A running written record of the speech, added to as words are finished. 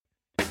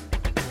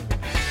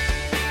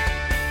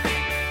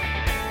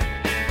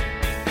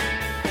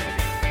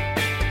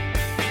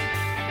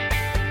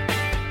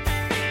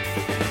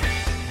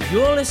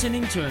You're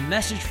listening to a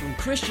message from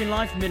Christian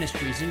Life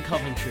Ministries in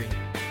Coventry,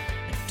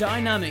 a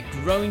dynamic,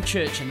 growing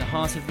church in the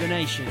heart of the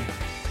nation.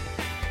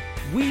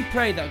 We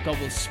pray that God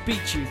will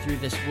speak to you through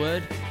this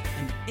word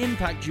and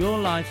impact your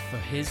life for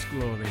His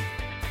glory.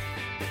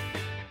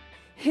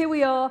 Here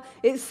we are,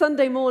 it's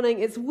Sunday morning,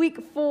 it's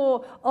week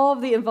 4 of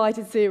the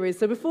Invited series.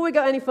 So before we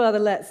go any further,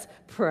 let's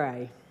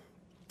pray.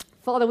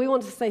 Father, we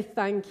want to say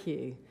thank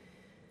you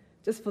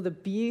just for the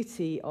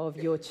beauty of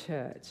your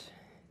church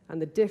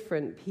and the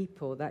different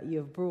people that you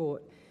have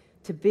brought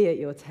to be at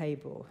your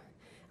table.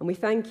 And we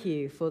thank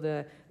you for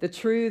the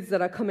truths that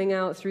are coming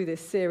out through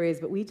this series,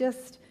 but we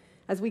just,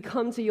 as we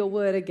come to your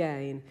word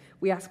again,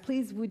 we ask,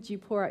 please would you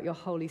pour out your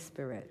Holy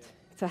Spirit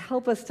to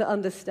help us to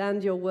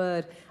understand your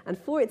word and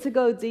for it to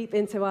go deep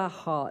into our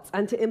hearts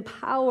and to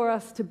empower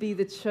us to be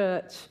the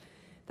church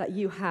that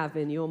you have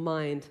in your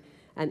mind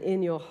and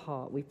in your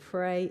heart. We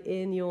pray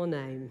in your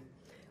name.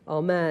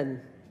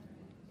 Amen.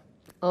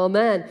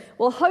 Amen.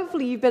 Well,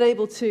 hopefully you've been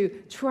able to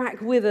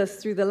track with us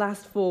through the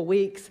last 4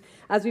 weeks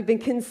as we've been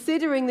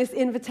considering this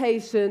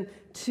invitation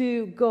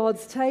to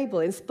God's table,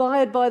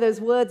 inspired by those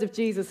words of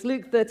Jesus,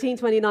 Luke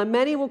 13:29.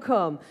 Many will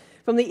come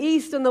from the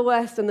east and the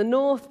west and the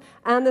north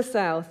and the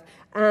south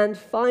and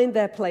find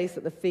their place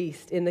at the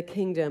feast in the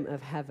kingdom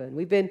of heaven.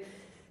 We've been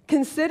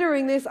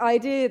considering this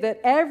idea that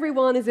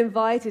everyone is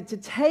invited to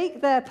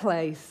take their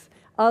place,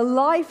 a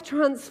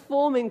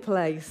life-transforming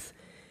place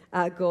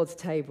at God's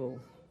table.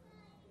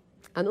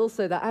 And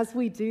also that as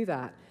we do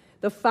that,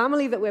 the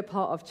family that we're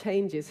part of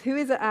changes. Who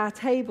is at our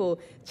table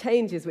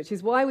changes, which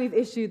is why we've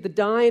issued the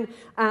Dine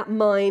at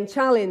Mine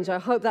challenge. I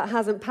hope that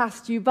hasn't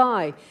passed you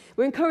by.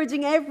 We're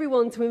encouraging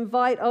everyone to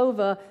invite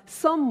over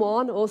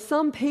someone or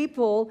some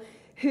people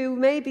who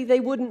maybe they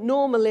wouldn't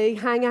normally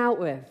hang out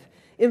with.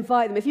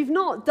 Invite them. If you've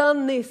not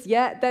done this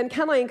yet, then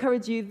can I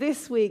encourage you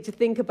this week to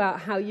think about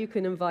how you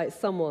can invite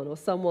someone or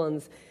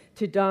someone's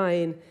to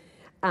dine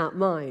at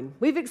mine.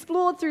 We've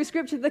explored through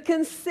Scripture the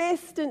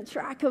consistent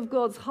track of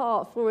God's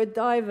heart for a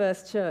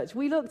diverse church.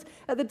 We looked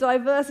at the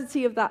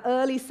diversity of that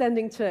early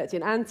sending church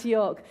in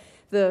Antioch,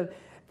 the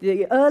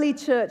early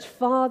church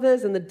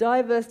fathers and the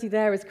diversity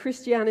there as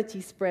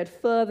Christianity spread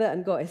further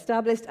and got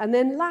established. And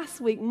then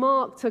last week,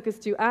 Mark took us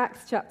to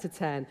Acts chapter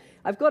 10.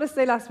 I've got to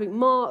say last week,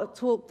 Mark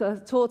taught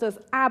us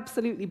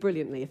absolutely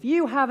brilliantly. If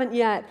you haven't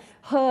yet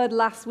heard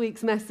last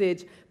week's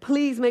message,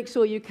 please make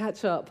sure you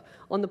catch up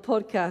on the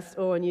podcast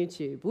or on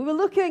YouTube. We were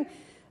looking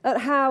at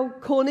how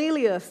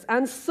Cornelius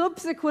and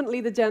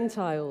subsequently the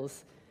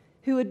Gentiles,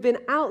 who had been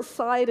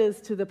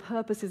outsiders to the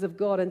purposes of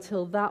God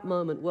until that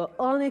moment, were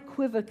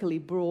unequivocally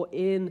brought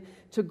in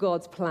to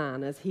God's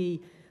plan as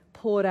He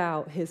poured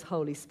out His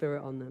Holy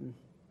Spirit on them.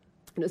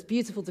 And it was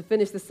beautiful to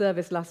finish the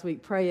service last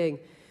week praying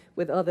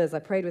with others. I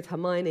prayed with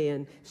Hermione,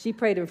 and she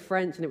prayed in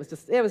French, and it was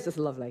just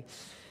lovely,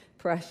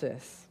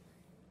 precious.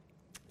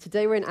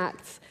 Today we're in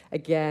Acts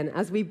again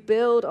as we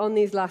build on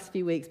these last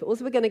few weeks, but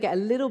also we're going to get a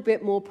little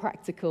bit more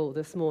practical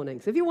this morning.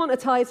 So if you want a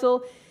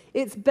title,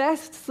 it's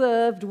Best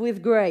Served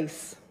with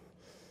Grace.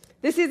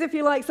 This is, if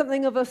you like,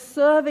 something of a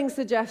serving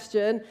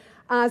suggestion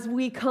as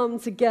we come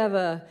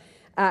together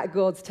at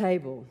God's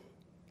table.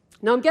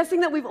 Now, I'm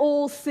guessing that we've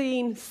all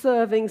seen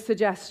serving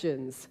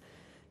suggestions.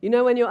 You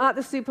know, when you're at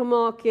the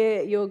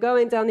supermarket, you're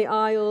going down the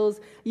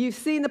aisles, you've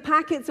seen the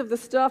packets of the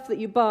stuff that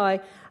you buy,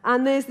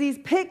 and there's these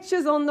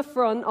pictures on the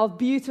front of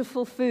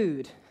beautiful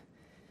food.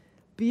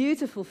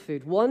 Beautiful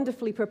food,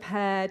 wonderfully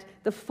prepared,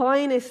 the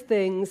finest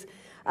things.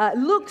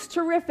 Looks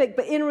terrific,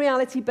 but in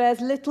reality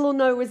bears little or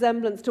no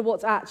resemblance to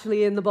what's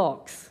actually in the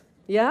box.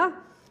 Yeah?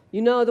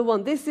 You know the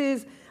one. This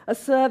is a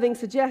serving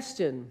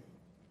suggestion.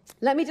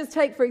 Let me just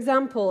take, for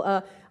example,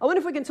 I wonder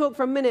if we can talk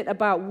for a minute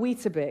about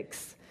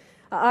Weetabix.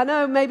 I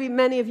know maybe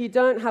many of you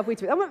don't have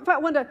Weetabix. In fact, I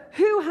wonder,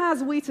 who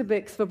has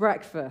Weetabix for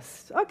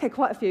breakfast? Okay,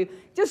 quite a few.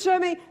 Just show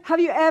me, have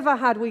you ever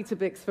had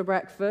Weetabix for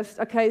breakfast?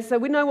 Okay, so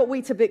we know what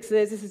Weetabix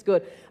is. This is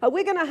good.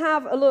 We're going to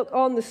have a look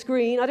on the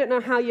screen. I don't know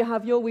how you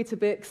have your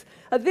Weetabix.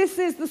 This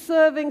is the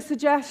serving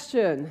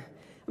suggestion.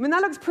 I mean,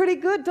 that looks pretty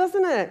good,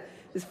 doesn't it?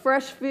 There's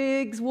fresh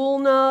figs,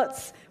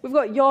 walnuts. We've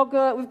got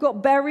yogurt. We've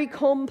got berry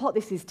compote.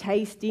 This is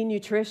tasty,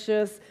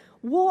 nutritious.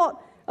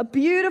 What a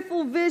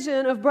beautiful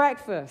vision of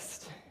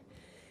breakfast.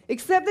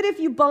 Except that if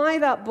you buy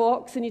that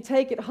box and you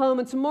take it home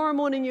and tomorrow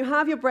morning you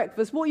have your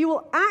breakfast, what you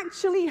will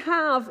actually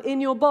have in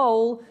your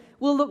bowl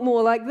will look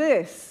more like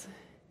this.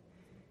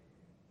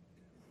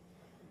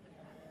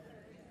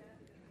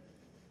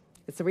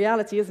 It's a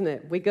reality, isn't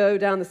it? We go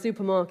down the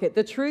supermarket.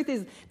 The truth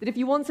is that if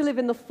you want to live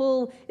in the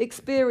full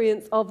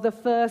experience of the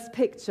first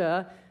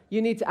picture,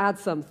 you need to add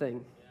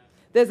something.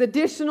 There's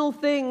additional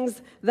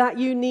things that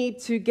you need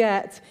to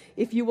get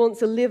if you want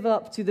to live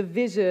up to the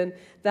vision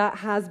that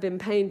has been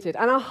painted.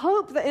 And I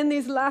hope that in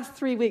these last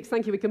 3 weeks,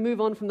 thank you, we can move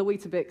on from the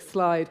Weetabix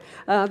slide.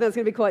 That's going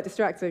to be quite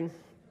distracting.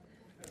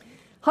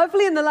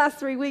 Hopefully in the last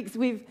 3 weeks,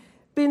 we've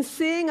been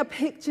seeing a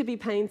picture be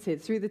painted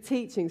through the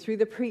teaching, through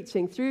the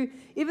preaching, through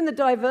even the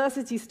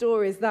diversity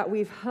stories that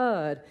we've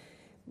heard.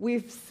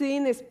 We've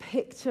seen this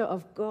picture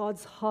of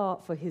God's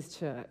heart for His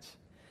church.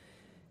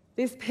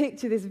 This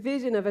picture, this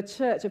vision of a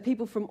church of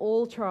people from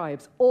all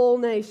tribes, all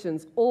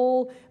nations,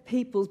 all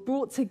peoples,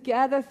 brought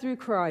together through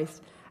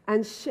Christ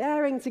and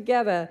sharing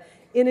together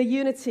in a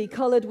unity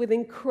colored with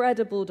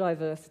incredible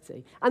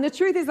diversity. And the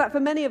truth is that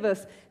for many of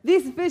us,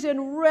 this vision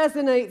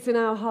resonates in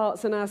our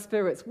hearts and our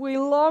spirits. We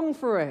long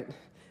for it.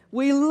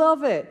 We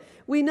love it.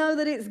 We know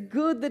that it's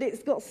good, that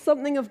it's got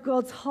something of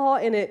God's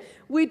heart in it.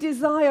 We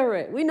desire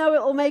it. We know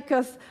it will make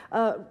us,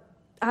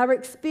 our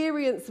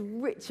experience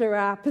richer,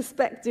 our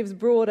perspectives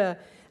broader,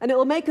 and it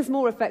will make us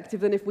more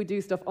effective than if we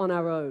do stuff on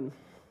our own.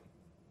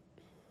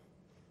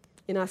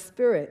 In our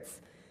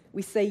spirits,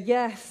 we say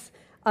yes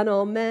and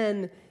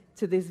amen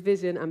to this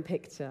vision and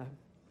picture.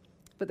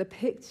 But the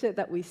picture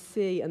that we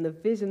see and the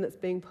vision that's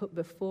being put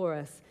before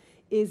us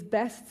is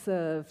best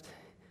served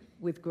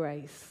with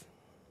grace.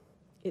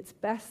 It's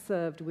best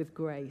served with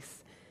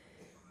grace.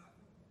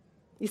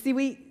 You see,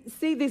 we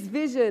see this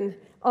vision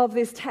of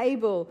this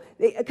table.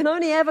 It can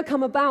only ever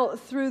come about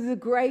through the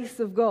grace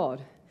of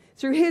God,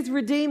 through his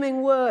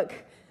redeeming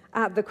work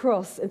at the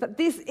cross. In fact,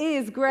 this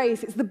is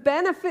grace. It's the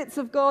benefits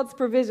of God's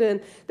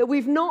provision that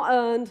we've not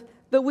earned,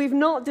 that we've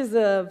not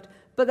deserved,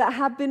 but that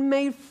have been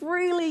made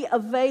freely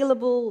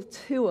available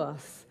to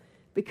us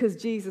because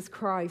Jesus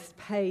Christ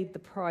paid the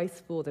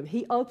price for them.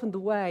 He opened the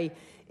way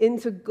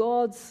into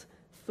God's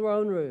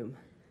throne room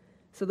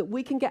so that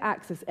we can get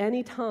access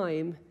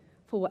anytime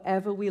for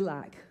whatever we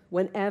lack,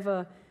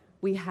 whenever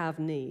we have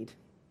need.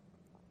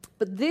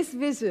 But this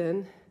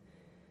vision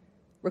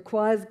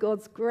requires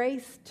God's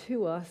grace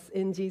to us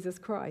in Jesus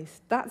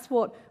Christ. That's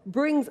what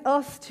brings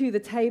us to the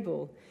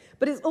table.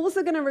 But it's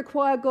also going to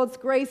require God's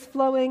grace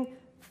flowing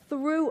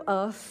through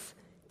us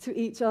to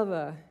each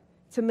other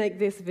to make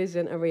this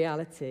vision a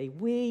reality.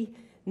 We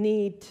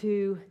need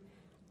to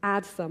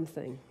add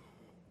something.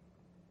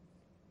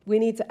 We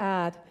need to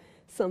add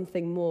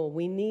something more.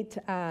 We need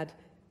to add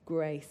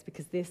grace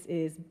because this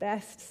is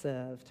best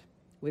served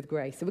with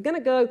grace. So we're going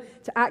to go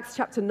to Acts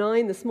chapter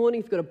 9 this morning.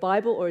 If you've got a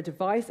Bible or a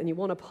device and you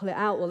want to pull it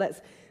out, well,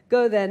 let's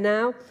go there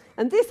now.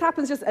 And this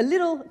happens just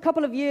a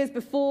couple of years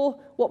before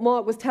what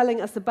Mark was telling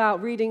us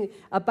about, reading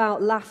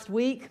about last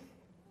week.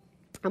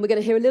 And we're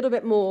going to hear a little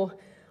bit more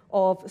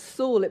of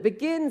Saul. It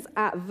begins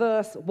at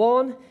verse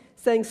 1,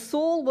 saying,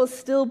 Saul was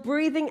still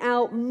breathing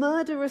out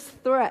murderous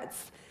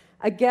threats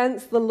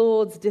against the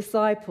Lord's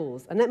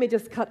disciples. And let me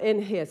just cut in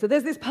here. So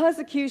there's this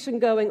persecution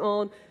going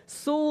on.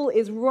 Saul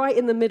is right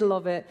in the middle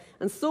of it.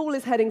 And Saul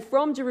is heading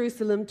from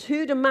Jerusalem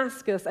to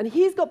Damascus. And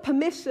he's got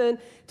permission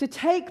to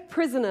take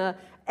prisoner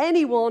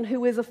anyone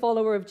who is a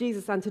follower of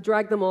Jesus and to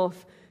drag them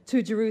off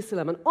to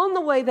Jerusalem. And on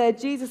the way there,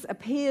 Jesus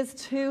appears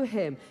to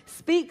him,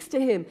 speaks to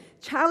him,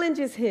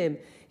 challenges him.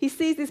 He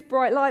sees this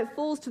bright light,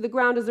 falls to the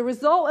ground. As a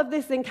result of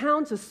this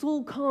encounter,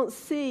 Saul can't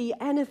see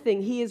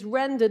anything. He is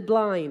rendered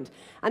blind.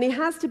 And he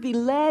has to be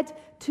led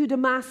to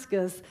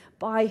Damascus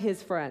by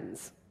his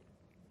friends.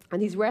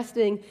 And he's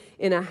resting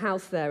in a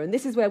house there. And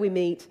this is where we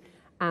meet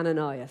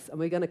Ananias. And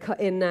we're going to cut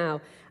in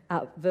now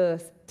at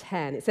verse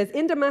 10. It says,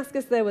 in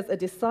Damascus there was a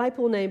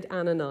disciple named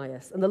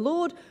Ananias. And the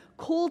Lord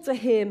called to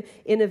him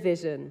in a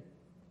vision.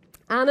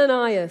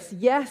 Ananias,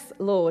 yes,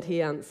 Lord,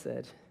 he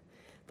answered.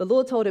 The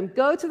Lord told him,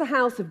 go to the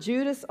house of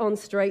Judas on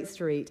Straight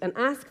Street and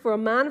ask for a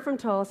man from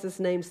Tarsus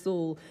named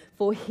Saul,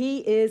 for he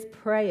is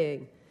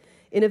praying.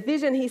 In a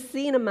vision, he's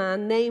seen a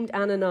man named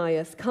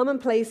Ananias come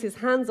and place his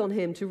hands on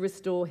him to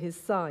restore his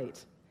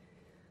sight.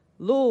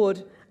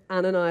 Lord,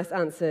 Ananias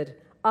answered,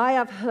 I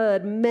have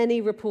heard many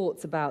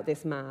reports about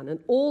this man and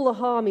all the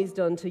harm he's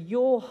done to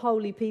your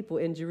holy people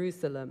in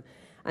Jerusalem.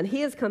 And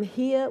he has come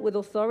here with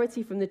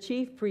authority from the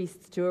chief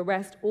priests to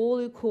arrest all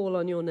who call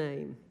on your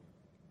name.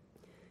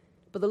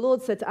 But the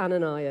Lord said to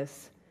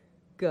Ananias,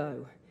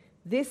 go.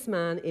 This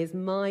man is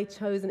my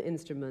chosen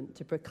instrument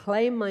to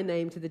proclaim my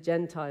name to the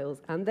Gentiles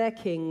and their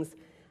kings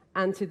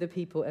and to the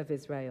people of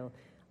Israel.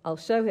 I'll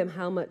show him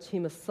how much he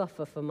must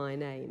suffer for my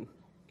name.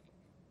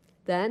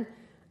 Then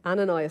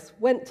Ananias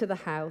went to the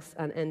house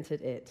and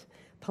entered it.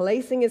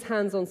 Placing his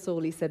hands on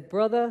Saul, he said,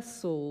 Brother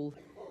Saul,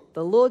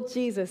 the Lord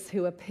Jesus,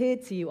 who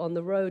appeared to you on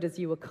the road as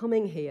you were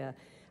coming here,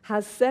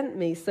 has sent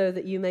me so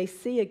that you may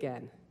see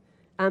again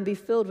and be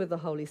filled with the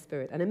Holy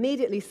Spirit. And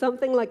immediately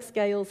something like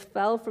scales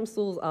fell from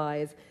Saul's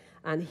eyes,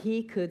 and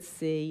he could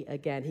see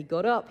again. He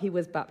got up, he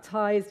was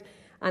baptized,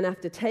 and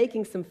after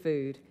taking some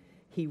food,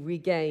 he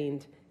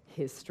regained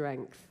his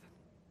strength.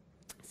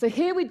 So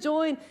here we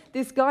join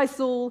this guy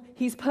Saul.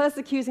 He's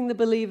persecuting the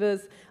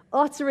believers,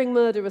 uttering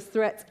murderous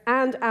threats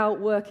and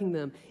outworking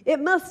them. It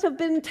must have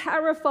been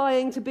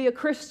terrifying to be a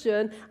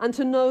Christian and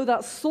to know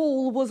that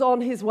Saul was on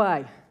his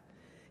way.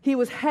 He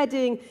was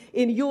heading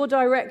in your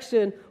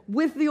direction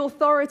with the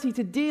authority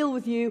to deal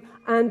with you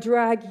and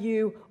drag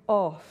you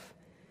off.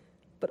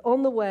 But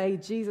on the way,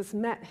 Jesus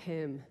met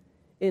him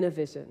in a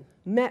vision,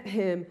 met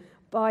him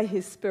by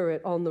his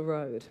Spirit on the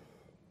road.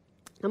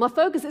 Now, my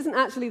focus isn't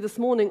actually this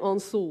morning on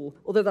Saul,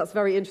 although that's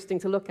very interesting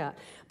to look at,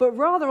 but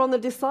rather on the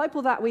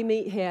disciple that we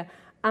meet here,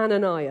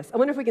 Ananias. I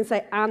wonder if we can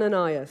say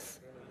Ananias.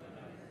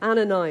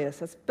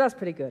 Ananias. That's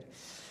pretty good.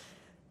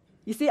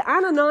 You see,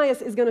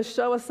 Ananias is going to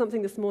show us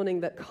something this morning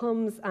that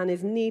comes and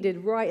is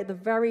needed right at the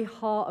very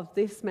heart of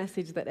this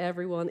message that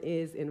everyone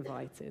is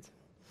invited.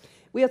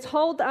 We are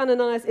told that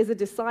Ananias is a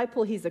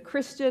disciple. He's a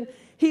Christian.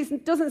 He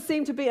doesn't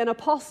seem to be an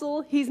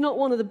apostle. He's not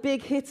one of the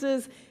big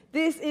hitters.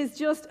 This is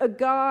just a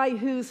guy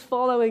who's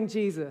following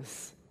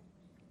Jesus.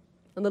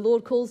 And the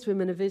Lord calls to him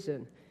in a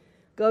vision.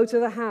 Go to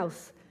the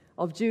house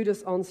of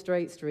Judas on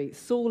Straight Street.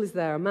 Saul is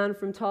there, a man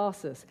from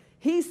Tarsus.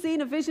 He's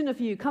seen a vision of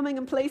you coming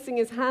and placing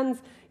his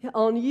hands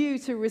on you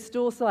to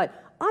restore sight.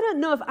 I don't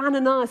know if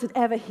Ananias had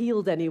ever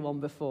healed anyone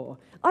before.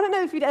 I don't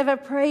know if he'd ever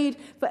prayed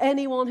for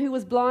anyone who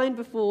was blind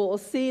before or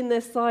seen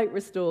their sight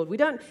restored. We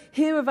don't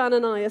hear of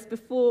Ananias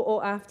before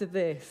or after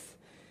this.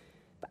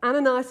 But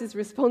Ananias'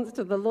 response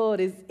to the Lord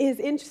is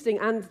interesting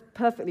and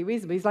perfectly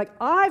reasonable. He's like,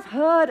 I've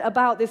heard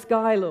about this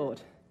guy, Lord.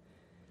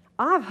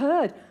 I've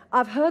heard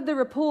the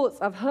reports.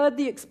 I've heard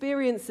the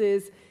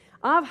experiences.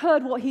 I've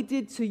heard what he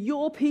did to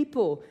your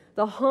people,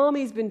 the harm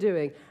he's been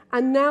doing,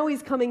 and now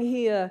he's coming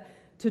here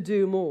to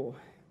do more.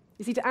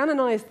 You see, to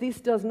Ananias, this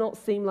does not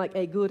seem like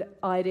a good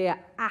idea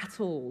at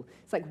all.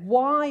 It's like,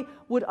 why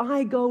would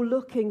I go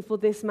looking for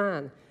this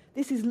man?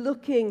 This is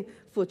looking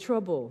for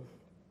trouble.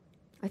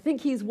 I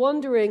think he's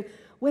wondering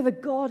whether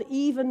God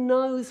even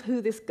knows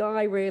who this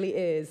guy really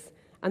is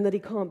and that he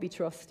can't be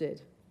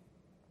trusted.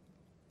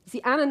 You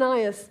see,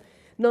 Ananias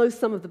knows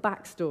some of the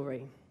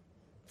backstory,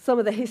 some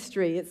of the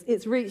history.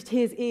 It's reached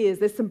his ears.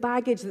 There's some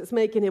baggage that's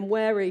making him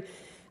wary.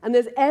 And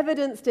there's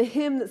evidence to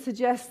him that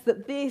suggests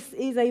that this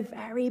is a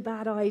very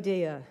bad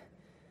idea.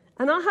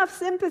 And I have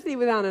sympathy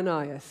with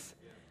Ananias.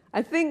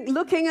 I think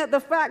looking at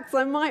the facts,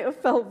 I might have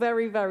felt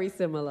very, very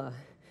similar.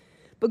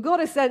 But God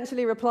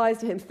essentially replies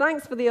to him,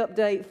 thanks for the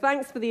update,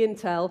 thanks for the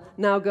intel,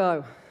 now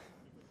go.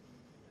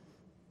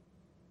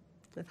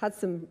 I've had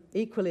some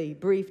equally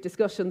brief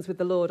discussions with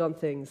the Lord on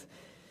things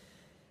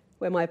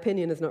where my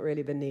opinion has not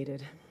really been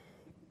needed.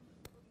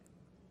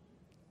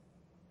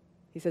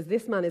 He says,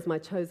 this man is my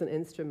chosen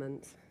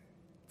instrument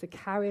to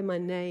carry my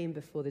name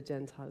before the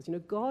Gentiles. You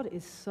know, God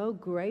is so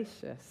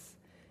gracious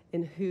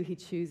in who he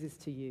chooses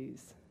to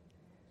use.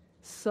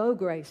 So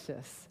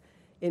gracious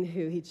in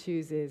who he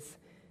chooses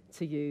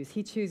to use.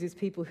 He chooses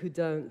people who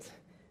don't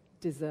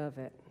deserve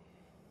it.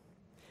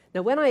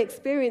 Now, when I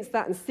experience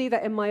that and see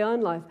that in my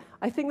own life,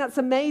 I think that's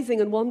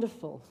amazing and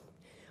wonderful.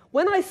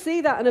 When I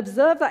see that and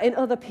observe that in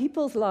other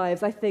people's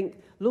lives, I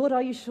think, Lord,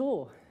 are you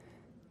sure?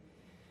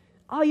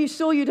 Are you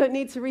sure you don't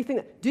need to rethink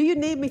that? Do you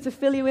need me to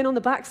fill you in on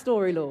the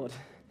backstory, Lord?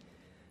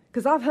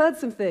 Because I've heard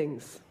some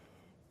things.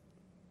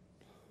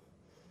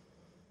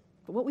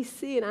 But what we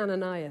see in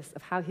Ananias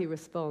of how he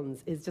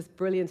responds is just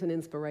brilliant and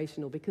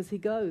inspirational because he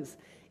goes.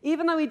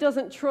 Even though he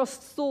doesn't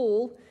trust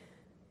Saul,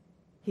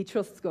 he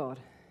trusts God.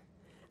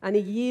 And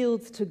he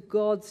yields to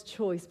God's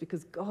choice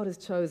because God has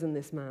chosen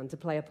this man to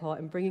play a part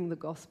in bringing the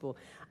gospel.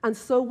 And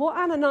so what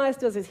Ananias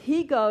does is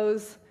he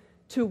goes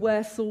to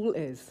where Saul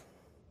is.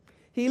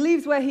 He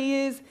leaves where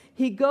he is.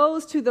 He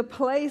goes to the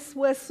place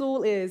where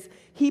Saul is.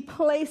 He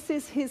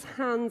places his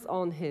hands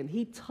on him.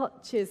 He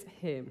touches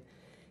him.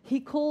 He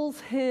calls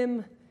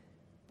him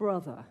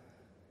brother.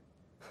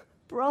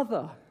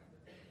 Brother.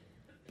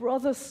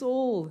 Brother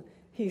Saul,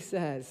 he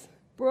says.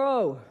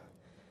 Bro.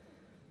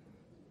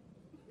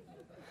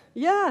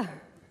 Yeah.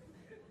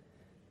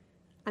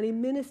 And he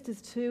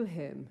ministers to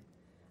him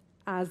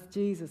as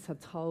Jesus had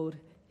told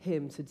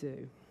him to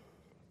do.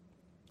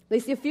 Now,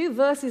 you see, a few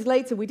verses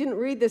later, we didn't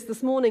read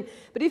this morning,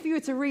 but if you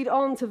were to read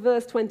on to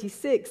verse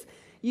 26,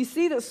 you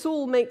see that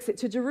Saul makes it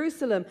to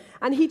Jerusalem,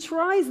 and he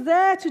tries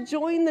there to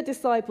join the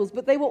disciples,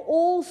 but they were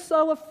all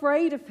so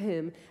afraid of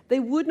him, they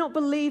would not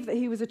believe that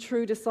he was a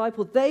true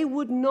disciple. They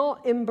would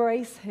not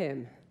embrace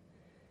him.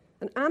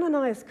 And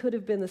Ananias could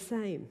have been the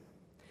same.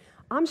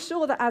 I'm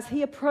sure that as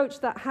he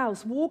approached that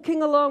house,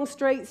 walking along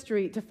Straight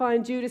Street to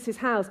find Judas's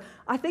house,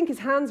 I think his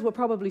hands were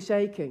probably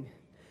shaking.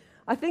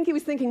 I think he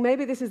was thinking,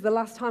 maybe this is the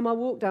last time I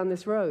walk down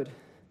this road.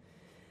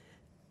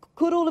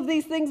 Could all of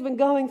these things have been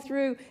going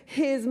through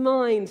his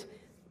mind?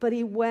 But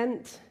he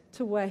went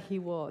to where he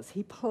was.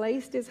 He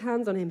placed his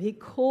hands on him. He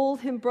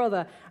called him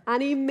brother,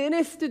 and he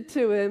ministered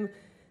to him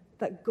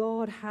that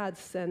God had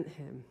sent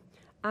him.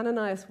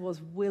 Ananias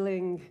was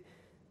willing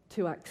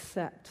to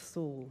accept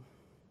Saul.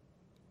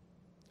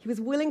 He was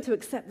willing to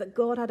accept that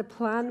God had a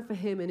plan for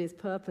him and his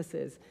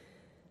purposes.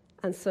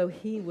 And so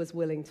he was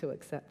willing to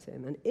accept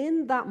him. And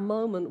in that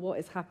moment, what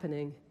is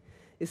happening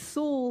is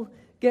Saul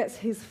gets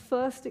his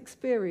first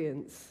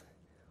experience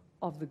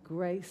of the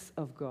grace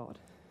of God.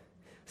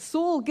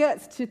 Saul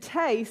gets to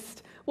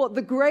taste what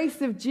the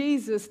grace of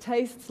Jesus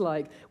tastes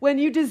like. When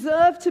you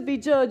deserve to be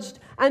judged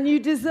and you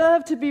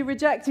deserve to be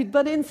rejected,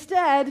 but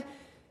instead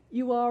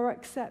you are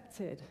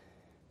accepted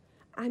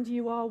and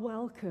you are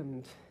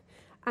welcomed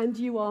and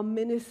you are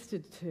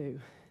ministered to.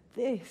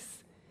 This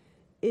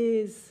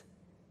is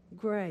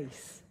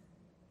grace.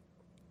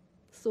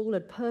 Saul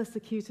had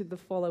persecuted the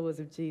followers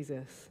of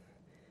Jesus,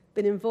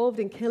 been involved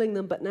in killing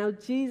them, but now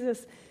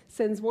Jesus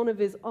sends one of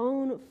his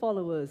own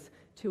followers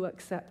to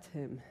accept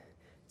him,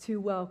 to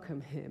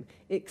welcome him,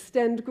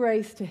 extend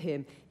grace to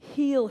him,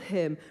 heal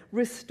him,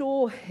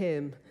 restore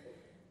him,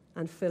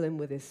 and fill him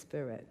with his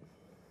Spirit.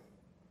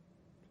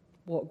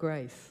 What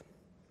grace!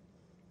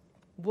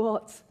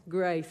 What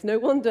grace. No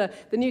wonder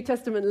the New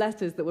Testament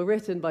letters that were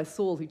written by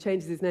Saul, who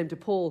changes his name to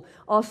Paul,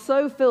 are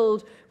so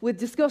filled with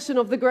discussion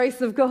of the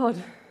grace of God.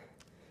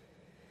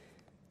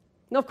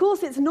 Now, of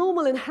course, it's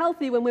normal and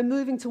healthy when we're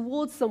moving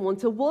towards someone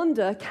to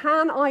wonder,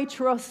 can I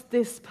trust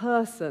this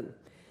person?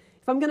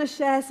 If I'm going to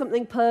share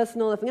something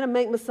personal, if I'm going to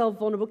make myself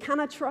vulnerable, can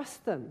I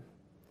trust them?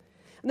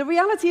 And the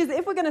reality is that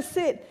if we're going to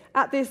sit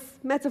at this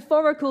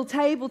metaphorical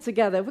table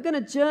together, if we're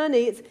going to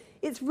journey,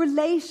 it's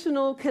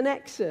relational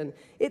connection.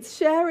 It's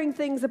sharing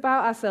things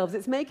about ourselves.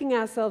 It's making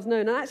ourselves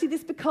known. And actually,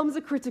 this becomes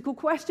a critical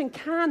question.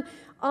 Can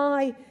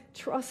I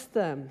trust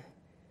them?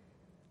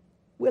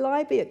 Will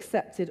I be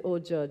accepted or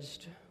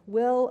judged?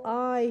 Will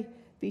I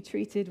be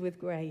treated with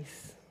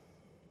grace?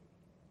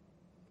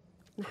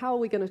 And how are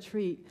we going to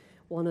treat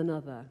one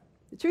another?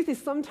 The truth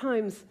is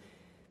sometimes,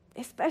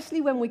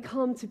 especially when we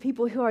come to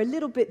people who are a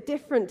little bit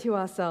different to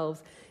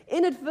ourselves,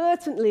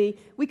 inadvertently,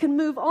 we can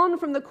move on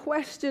from the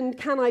question,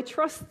 can I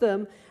trust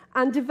them,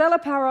 and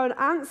develop our own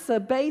answer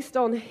based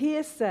on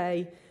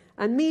hearsay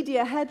and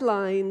media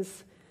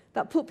headlines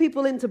that put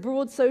people into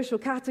broad social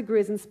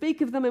categories and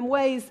speak of them in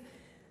ways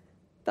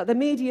that the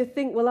media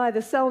think will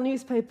either sell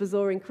newspapers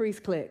or increase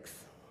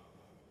clicks.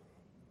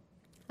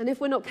 And if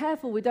we're not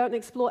careful, we don't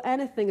explore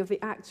anything of the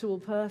actual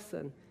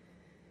person.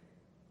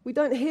 We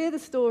don't hear the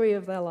story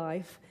of their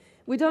life.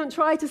 We don't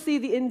try to see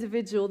the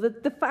individual,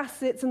 the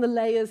facets and the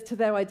layers to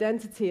their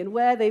identity and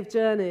where they've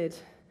journeyed,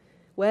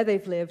 where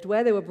they've lived,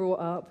 where they were brought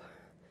up,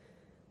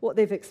 what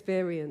they've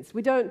experienced.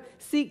 We don't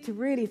seek to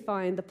really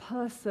find the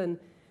person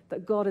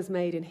that God has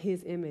made in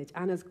his image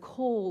and has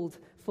called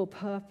for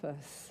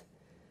purpose.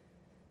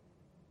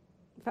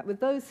 In fact, with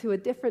those who are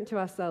different to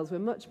ourselves, we're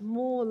much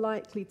more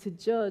likely to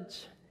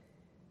judge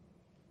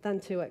than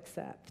to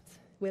accept.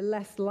 We're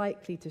less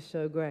likely to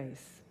show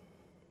grace.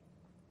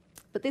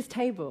 But this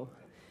table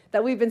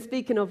that we've been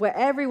speaking of, where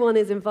everyone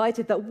is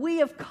invited, that we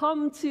have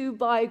come to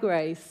by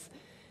grace,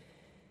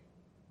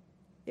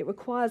 it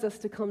requires us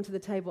to come to the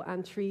table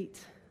and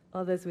treat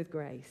others with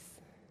grace,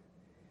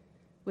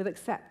 with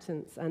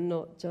acceptance and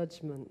not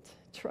judgment,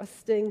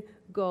 trusting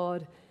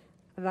God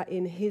that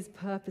in his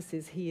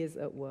purposes he is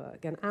at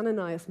work. And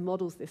Ananias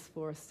models this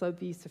for us so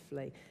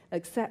beautifully.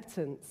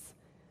 Acceptance,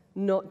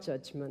 not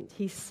judgment.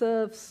 He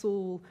serves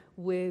Saul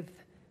with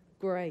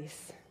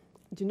grace.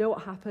 Do you know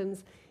what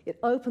happens? It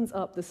opens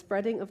up the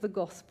spreading of the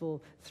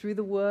gospel through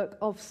the work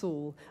of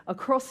Saul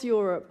across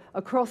Europe,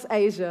 across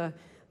Asia.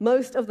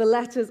 Most of the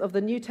letters of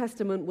the New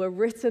Testament were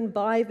written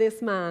by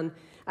this man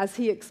as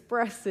he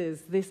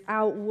expresses this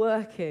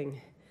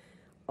outworking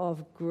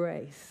of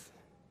grace.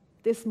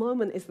 This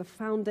moment is the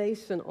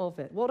foundation of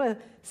it. What a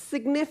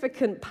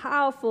significant,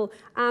 powerful,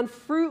 and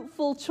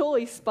fruitful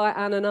choice by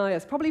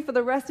Ananias. Probably for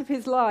the rest of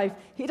his life,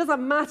 it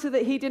doesn't matter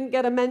that he didn't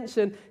get a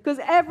mention, because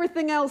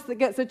everything else that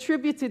gets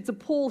attributed to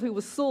Paul, who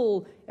was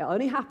Saul, it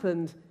only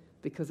happened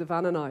because of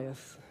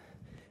Ananias.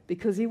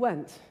 Because he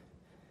went.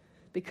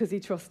 Because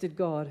he trusted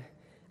God.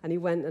 And he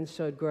went and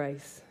showed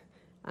grace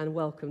and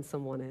welcomed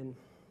someone in.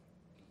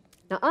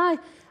 Now, I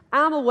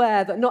am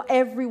aware that not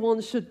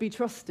everyone should be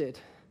trusted.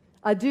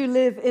 I do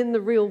live in the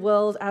real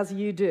world as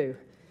you do.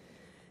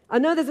 I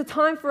know there's a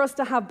time for us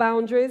to have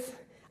boundaries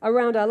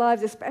around our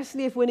lives,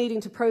 especially if we're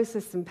needing to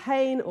process some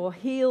pain or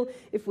heal,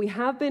 if we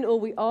have been or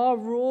we are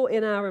raw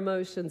in our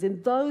emotions.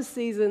 In those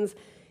seasons,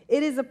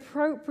 it is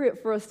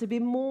appropriate for us to be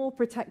more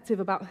protective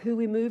about who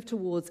we move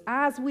towards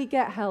as we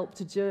get help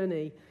to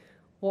journey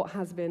what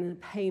has been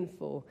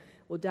painful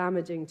or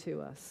damaging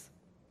to us.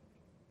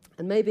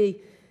 And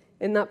maybe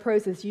in that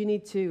process, you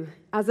need to,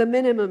 as a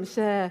minimum,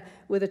 share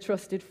with a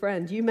trusted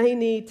friend. You may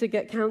need to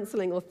get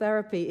counseling or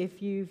therapy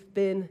if you've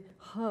been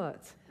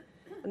hurt.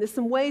 And there's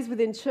some ways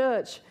within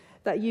church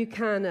that you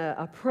can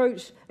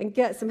approach and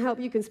get some help.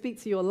 You can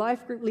speak to your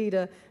life group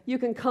leader. You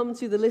can come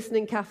to the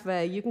listening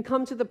cafe. You can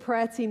come to the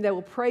prayer team. They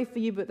will pray for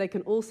you, but they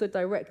can also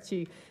direct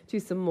you to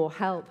some more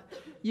help.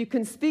 You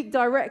can speak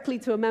directly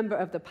to a member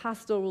of the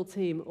pastoral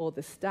team or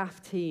the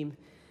staff team.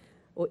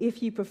 Or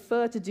if you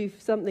prefer to do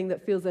something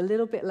that feels a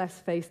little bit less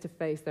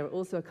face-to-face, there are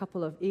also a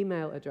couple of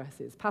email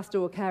addresses.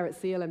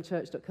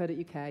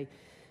 pastoralcare@clmchurch.co.uk.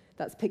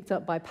 That's picked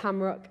up by Pam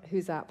Ruck,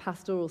 who's our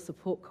pastoral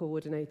support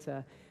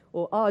coordinator,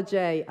 or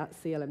RJ at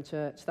CLM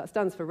Church. That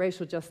stands for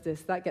Racial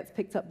Justice. That gets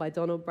picked up by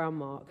Donald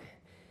Brown-Mark.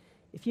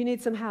 If you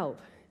need some help,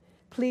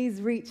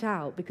 please reach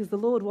out, because the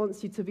Lord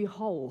wants you to be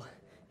whole.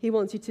 He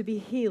wants you to be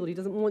healed. He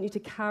doesn't want you to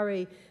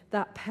carry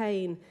that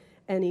pain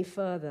any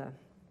further.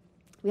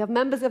 We have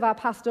members of our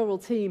pastoral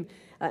team,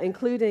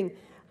 including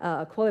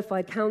a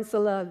qualified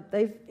counselor.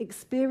 They've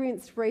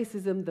experienced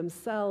racism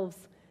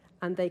themselves,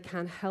 and they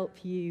can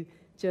help you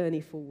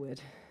journey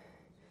forward.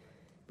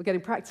 We're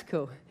getting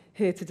practical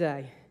here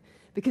today,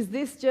 because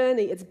this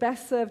journey, it's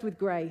best served with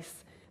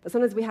grace, but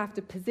sometimes we have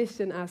to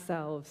position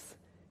ourselves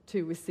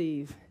to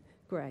receive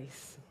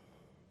grace.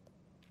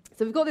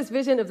 So we've got this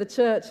vision of the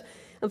church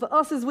And for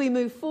us as we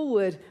move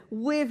forward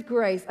with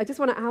grace, I just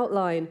want to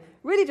outline,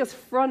 really just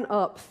front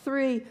up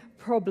 3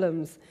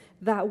 problems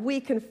that we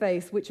can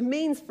face, which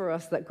means for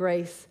us that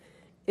grace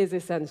is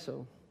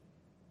essential.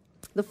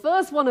 The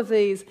first one of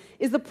these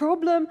is the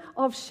problem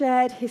of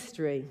shared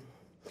history.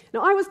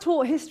 Now, I was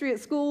taught history at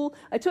school.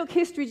 I took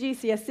history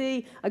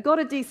GCSE. I got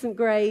a decent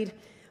grade.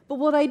 But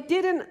what I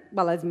didn't,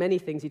 well, there's many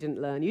things you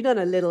didn't learn. You learn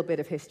a little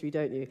bit of history,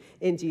 don't you,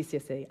 in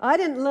GCSE. I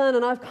didn't learn,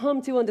 and I've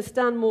come to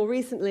understand more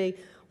recently,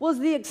 was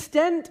the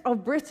extent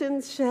of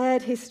Britain's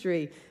shared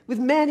history with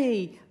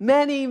many,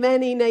 many,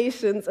 many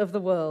nations of the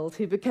world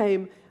who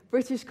became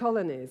British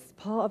colonies,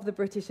 part of the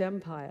British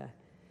Empire.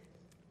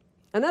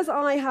 And as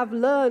I have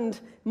learned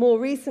more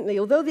recently,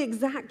 although the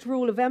exact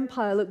rule of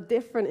empire looked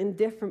different in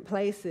different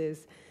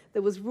places,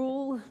 there was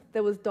rule,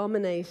 there was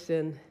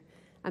domination,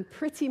 and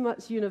pretty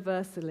much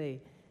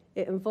universally,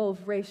 it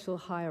involved racial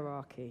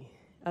hierarchy,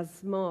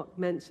 as Mark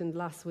mentioned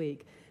last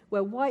week,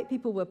 where white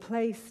people were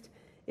placed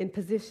in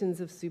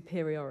positions of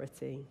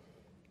superiority.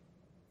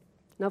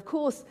 Now, of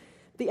course,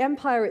 the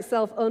empire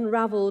itself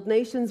unraveled,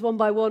 nations one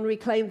by one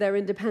reclaimed their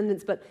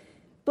independence,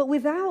 but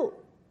without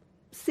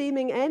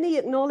seeming any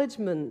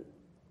acknowledgement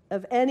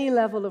of any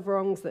level of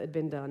wrongs that had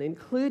been done,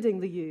 including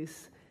the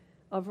use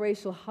of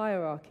racial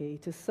hierarchy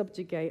to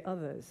subjugate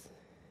others.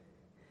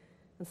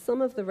 And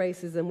some of the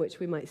racism which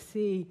we might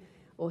see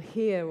or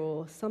hear,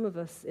 or some of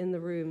us in the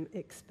room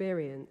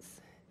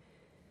experience,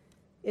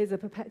 is a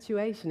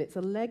perpetuation. It's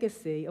a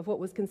legacy of what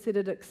was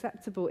considered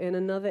acceptable in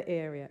another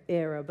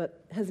era,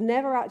 but has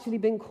never actually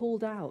been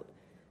called out.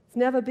 It's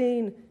never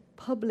been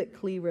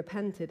publicly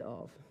repented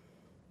of.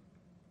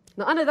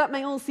 Now, I know that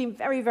may all seem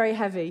very, very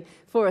heavy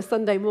for a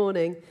Sunday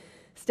morning.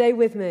 Stay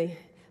with me.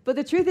 But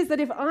the truth is that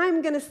if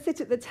I'm going to sit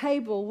at the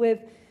table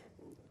with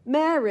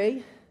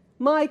Mary,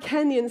 my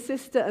Kenyan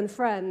sister and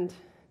friend,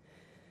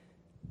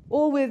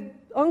 or with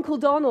Uncle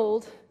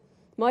Donald,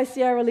 my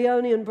Sierra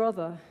Leonean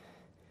brother,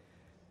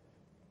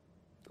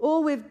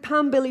 or with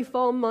Pam Billy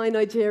Fom, my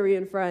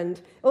Nigerian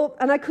friend,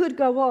 and I could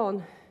go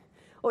on,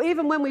 or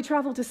even when we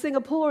travel to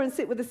Singapore and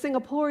sit with a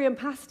Singaporean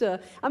pastor.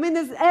 I mean,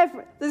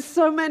 there's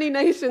so many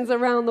nations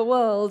around the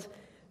world.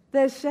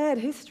 There's shared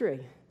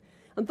history.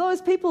 And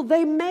those people,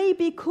 they may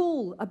be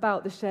cool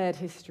about the shared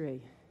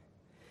history,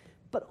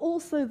 but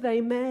also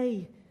they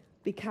may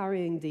be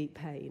carrying deep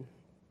pain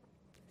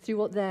through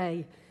what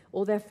they,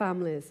 or their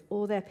families,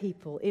 or their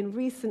people, in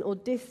recent or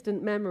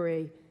distant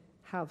memory,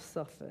 have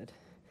suffered.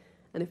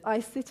 And if I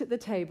sit at the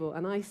table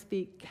and I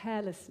speak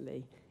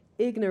carelessly,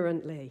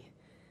 ignorantly,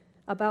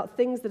 about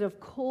things that have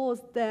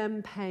caused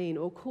them pain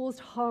or caused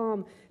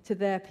harm to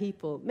their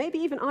people, maybe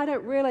even I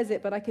don't realize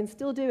it, but I can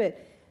still do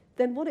it,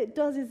 then what it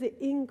does is it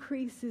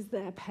increases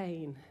their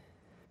pain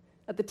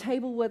at the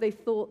table where they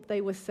thought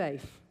they were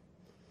safe,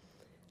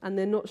 and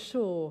they're not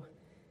sure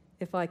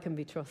if I can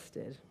be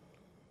trusted.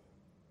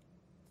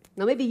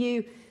 Now, maybe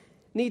you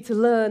need to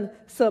learn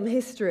some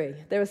history.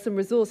 There are some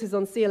resources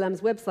on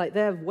CLM's website.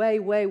 They're way,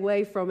 way,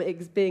 way from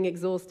being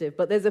exhaustive,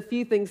 but there's a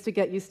few things to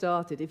get you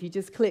started. If you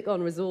just click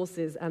on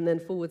resources and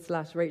then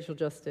 / Rachel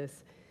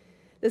Justice.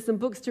 There's some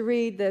books to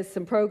read. There's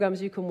some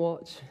programs you can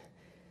watch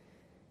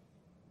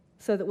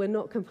so that we're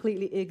not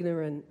completely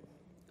ignorant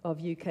of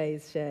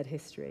UK's shared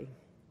history.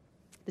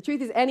 The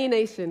truth is any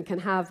nation can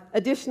have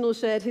additional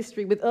shared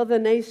history with other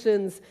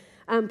nations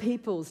and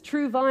peoples.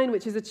 True Vine,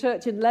 which is a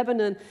church in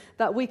Lebanon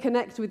that we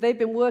connect with, they've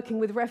been working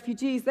with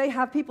refugees. They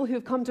have people who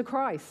have come to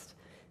Christ.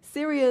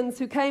 Syrians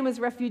who came as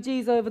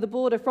refugees over the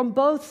border from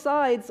both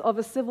sides of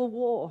a civil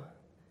war.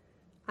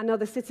 And now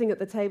they're sitting at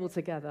the table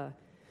together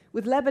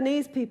with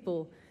Lebanese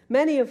people,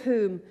 many of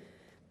whom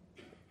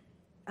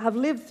have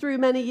lived through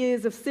many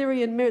years of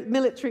Syrian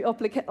military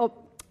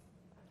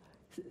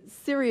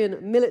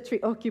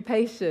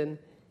occupation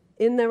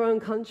in their own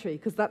country,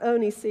 because that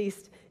only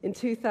ceased in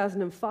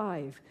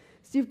 2005.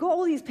 So you've got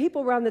all these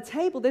people around the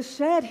table. There's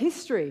shared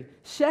history,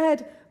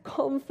 shared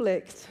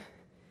conflict,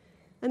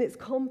 and it's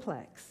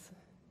complex.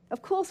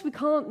 Of course, we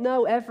can't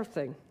know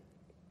everything,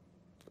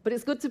 but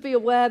it's good to be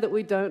aware that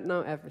we don't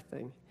know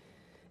everything.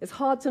 It's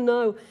hard to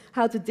know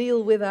how to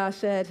deal with our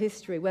shared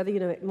history, whether,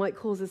 it might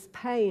cause us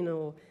pain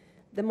or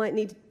there might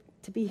need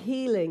to be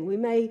healing. We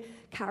may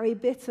carry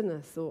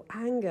bitterness or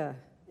anger,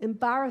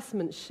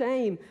 embarrassment,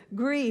 shame,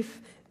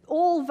 grief,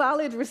 all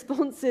valid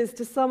responses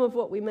to some of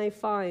what we may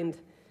find.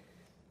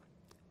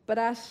 But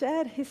our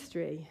shared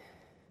history,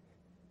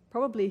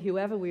 probably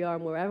whoever we are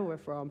and wherever we're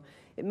from,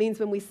 it means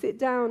when we sit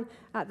down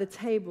at the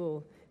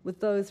table with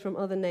those from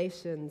other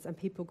nations and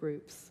people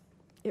groups,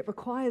 it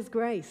requires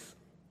grace.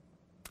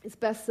 It's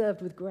best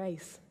served with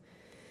grace.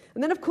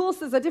 And then, of course,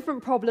 there's a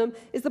different problem,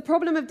 is the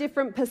problem of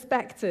different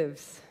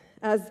perspectives.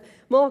 As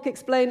Mark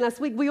explained last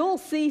week, we all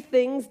see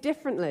things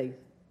differently.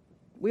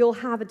 We all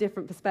have a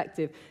different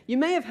perspective. You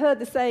may have heard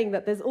the saying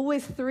that there's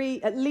always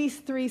at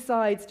least three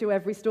sides to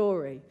every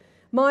story.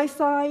 My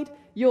side,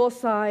 your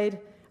side,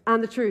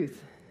 and the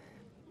truth.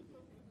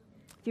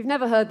 If you've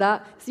never heard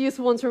that, it's a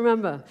useful one to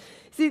remember.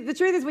 See, the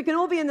truth is we can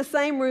all be in the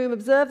same room,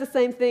 observe the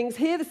same things,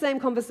 hear the same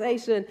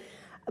conversation,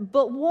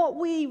 But what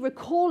we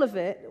recall of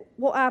it,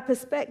 what our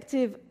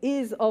perspective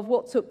is of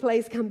what took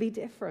place, can be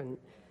different.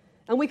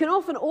 And we can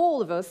often,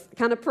 all of us,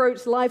 can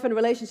approach life and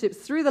relationships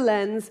through the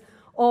lens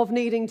of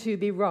needing to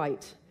be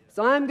right.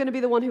 So I'm going to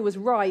be the one who was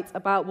right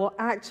about what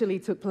actually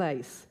took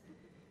place.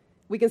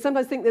 We can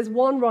sometimes think there's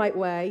one right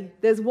way,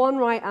 there's one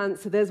right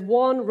answer, there's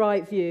one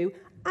right view,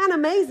 and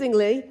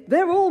amazingly,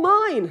 they're all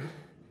mine.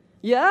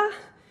 Yeah?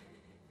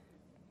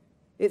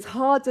 It's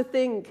hard to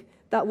think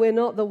that we're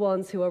not the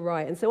ones who are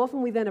right. And so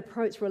often we then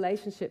approach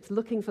relationships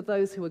looking for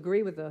those who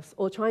agree with us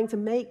or trying to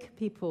make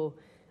people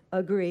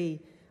agree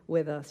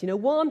with us. You know,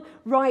 one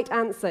right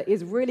answer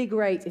is really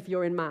great if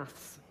you're in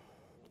maths.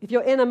 If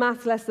you're in a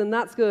maths lesson,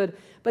 that's good.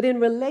 But in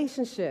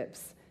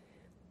relationships,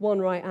 one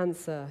right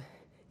answer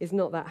is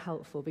not that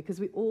helpful because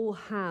we all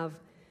have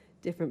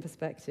different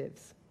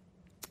perspectives.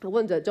 I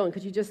wonder, John,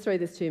 could you just throw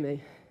this to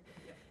me?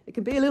 It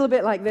can be a little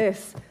bit like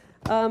this.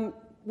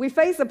 We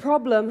face a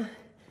problem,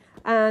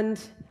 and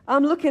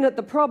I'm looking at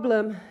the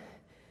problem,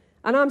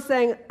 and I'm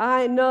saying,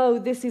 I know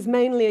this is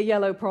mainly a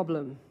yellow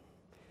problem.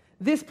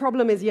 This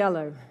problem is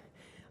yellow.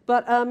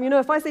 But,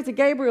 if I say to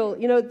Gabriel,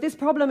 this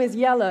problem is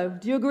yellow,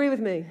 do you agree with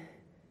me?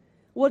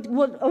 Why do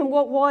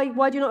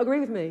you not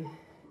agree with me?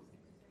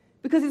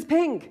 Because it's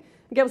pink.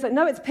 And Gabriel said,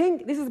 no, it's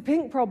pink. This is a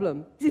pink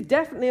problem. This is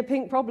definitely a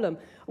pink problem.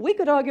 We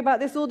could argue about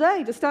this all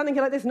day, just standing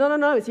here like this.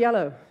 No, it's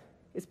yellow.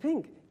 It's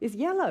pink. It's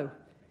yellow.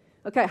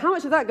 Okay, how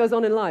much of that goes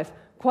on in life?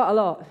 Quite a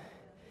lot.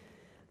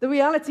 The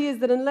reality is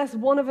that unless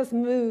one of us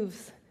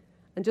moves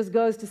and just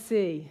goes to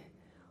see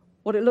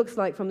what it looks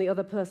like from the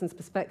other person's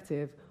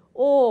perspective,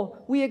 or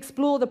we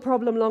explore the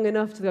problem long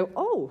enough to go,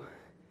 oh,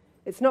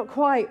 it's not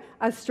quite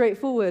as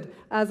straightforward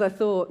as I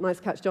thought. Nice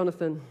catch,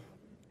 Jonathan.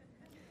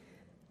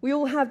 We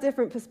all have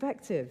different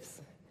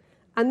perspectives.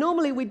 And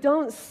normally we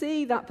don't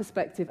see that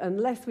perspective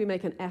unless we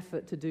make an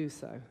effort to do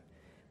so.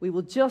 We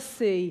will just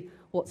see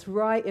what's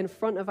right in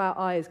front of our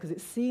eyes because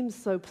it seems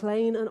so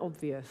plain and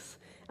obvious,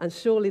 and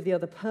surely the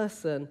other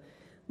person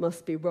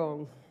must be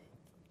wrong.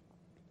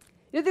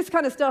 This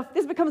kind of stuff,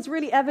 this becomes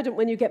really evident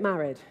when you get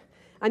married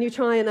and you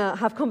try and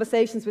have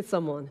conversations with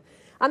someone.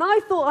 And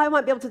I thought I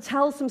might be able to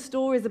tell some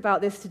stories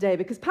about this today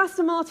because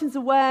Pastor Martin's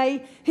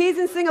away, he's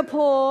in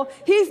Singapore,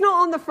 he's not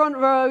on the front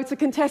row to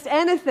contest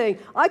anything.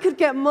 I could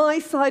get my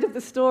side of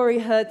the story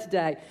heard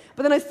today.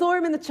 But then I saw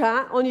him in the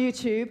chat on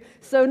YouTube,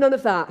 so none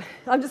of that.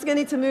 I'm just going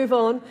to need to move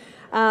on.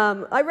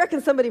 I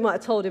reckon somebody might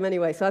have told him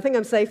anyway, so I think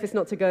I'm safest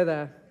not to go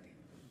there.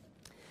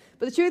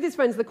 But the truth is,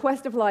 friends, the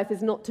quest of life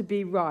is not to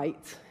be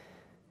right,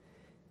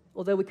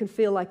 although we can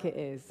feel like it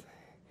is.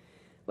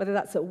 Whether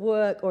that's at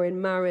work or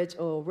in marriage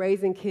or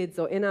raising kids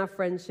or in our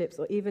friendships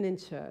or even in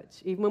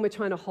church. Even when we're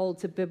trying to hold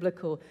to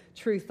biblical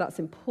truth, that's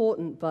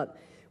important. But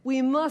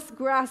we must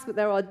grasp that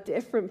there are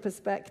different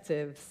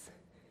perspectives.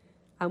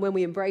 And when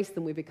we embrace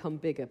them, we become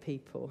bigger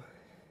people.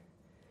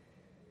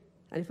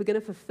 And if we're going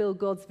to fulfill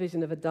God's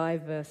vision of a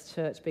diverse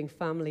church being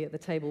family at the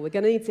table, we're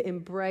going to need to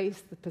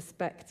embrace the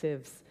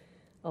perspectives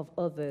of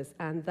others.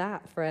 And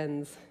that,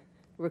 friends,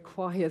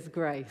 requires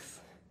grace.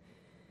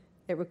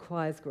 It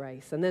requires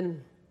grace. And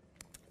then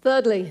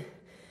thirdly,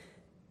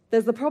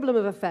 there's the problem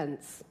of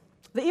offense.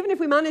 That even if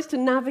we manage to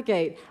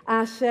navigate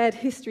our shared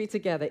history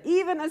together,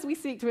 even as we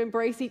seek to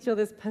embrace each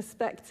other's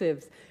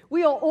perspectives,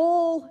 we are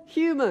all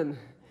human.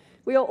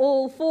 We are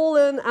all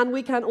fallen, and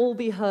we can all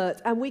be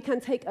hurt, and we can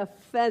take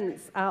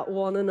offense at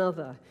one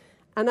another.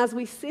 And as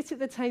we sit at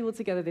the table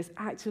together, this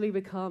actually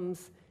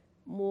becomes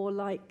more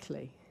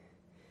likely.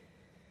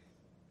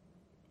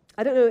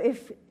 I don't know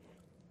if,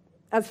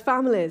 as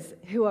families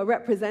who are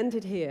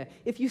represented here,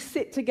 if you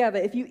sit together,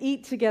 if you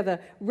eat together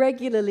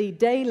regularly,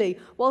 daily,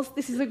 whilst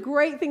this is a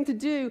great thing to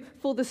do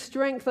for the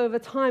strength over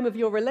time of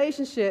your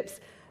relationships,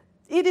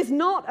 it is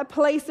not a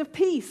place of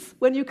peace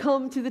when you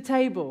come to the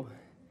table.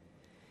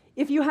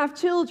 If you have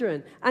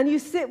children and you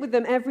sit with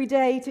them every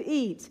day to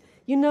eat,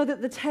 you know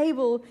that the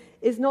table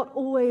is not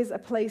always a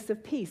place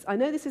of peace. I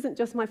know this isn't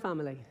just my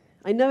family.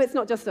 I know it's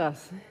not just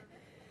us.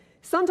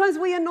 Sometimes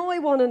we annoy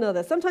one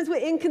another. Sometimes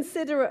we're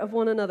inconsiderate of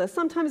one another.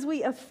 Sometimes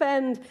we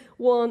offend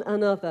one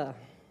another.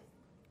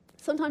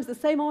 Sometimes the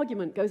same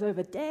argument goes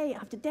over day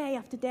after day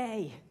after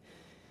day.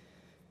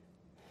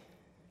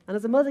 And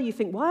as a mother, you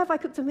think, why have I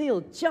cooked a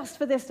meal just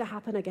for this to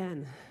happen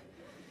again?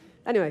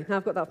 Anyway, now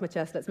I've got that off my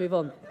chest. Let's move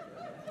on.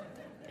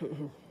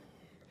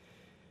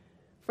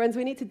 Friends,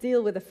 we need to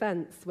deal with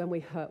offense when we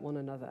hurt one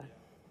another.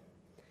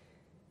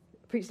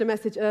 I preached a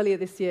message earlier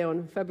this year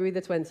on February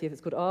the 20th.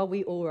 It's called, Are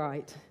We All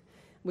Right?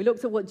 We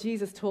looked at what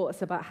Jesus taught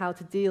us about how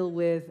to deal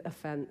with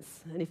offense.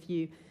 And if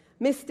you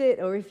missed it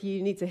or if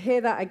you need to hear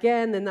that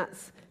again, then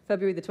that's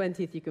February the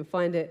 20th. You can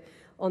find it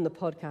on the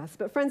podcast.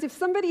 But friends, if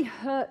somebody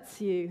hurts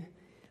you,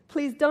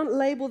 please don't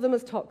label them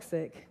as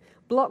toxic.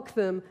 Block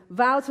them,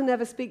 vow to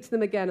never speak to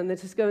them again, and then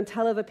just go and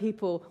tell other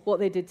people what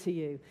they did to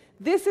you.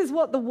 This is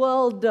what the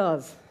world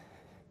does.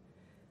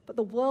 But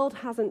the world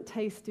hasn't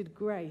tasted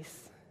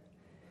grace.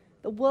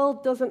 The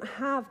world doesn't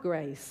have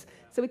grace.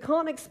 So we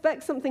can't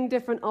expect something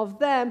different of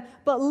them,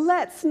 but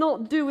let's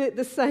not do it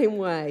the same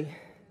way.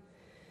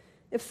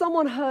 If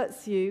someone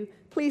hurts you,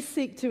 please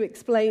seek to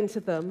explain to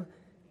them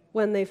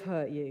when they've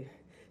hurt you.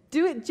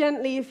 Do it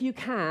gently if you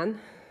can,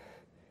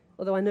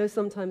 although I know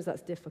sometimes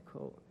that's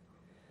difficult.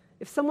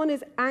 If someone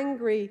is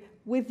angry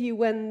with you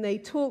when they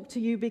talk to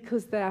you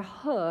because they're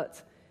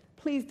hurt,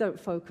 please don't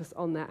focus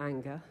on their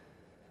anger.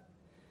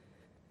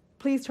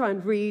 Please try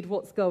and read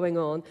what's going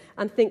on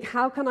and think,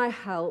 how can I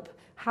help?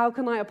 How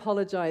can I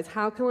apologize?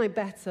 How can I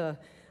better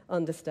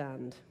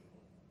understand?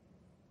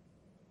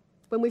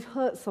 When we've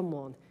hurt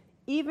someone,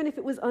 even if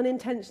it was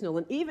unintentional,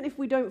 and even if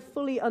we don't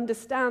fully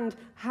understand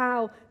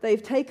how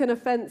they've taken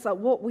offense at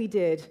what we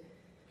did,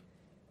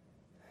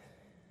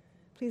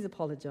 please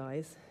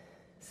apologize.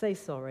 Say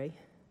sorry,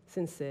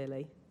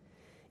 sincerely.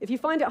 If you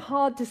find it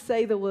hard to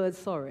say the word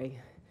sorry,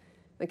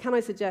 then can I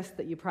suggest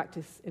that you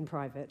practice in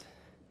private?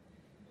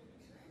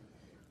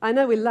 I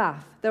know we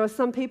laugh. There are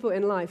some people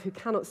in life who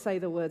cannot say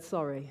the word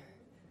sorry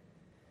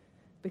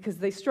because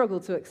they struggle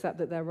to accept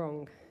that they're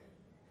wrong.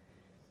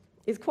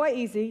 It's quite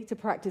easy to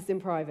practice in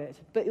private,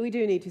 but we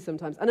do need to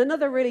sometimes. And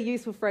another really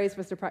useful phrase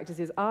for us to practice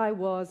is, I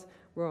was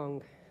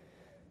wrong.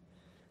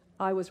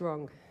 I was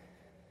wrong.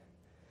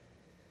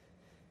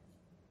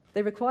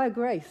 They require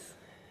grace.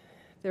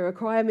 They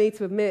require me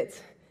to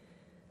admit,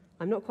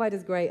 I'm not quite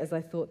as great as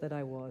I thought that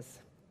I was.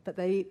 But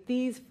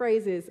these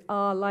phrases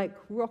are like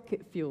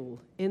rocket fuel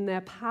in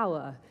their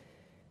power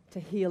to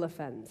heal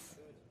offense,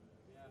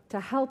 to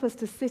help us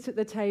to sit at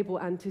the table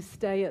and to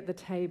stay at the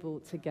table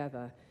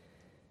together.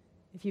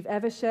 If you've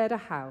ever shared a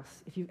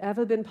house, if you've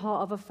ever been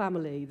part of a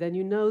family, then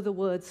you know the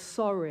words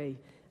sorry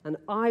and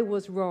I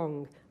was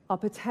wrong are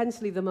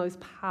potentially the most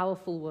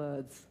powerful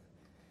words.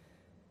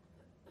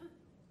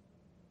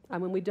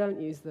 And when we don't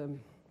use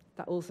them,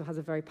 that also has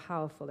a very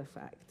powerful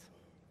effect.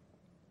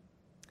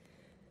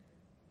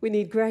 We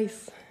need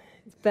grace.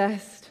 It's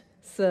best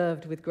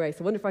served with grace.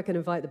 I wonder if I can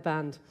invite the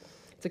band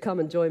to come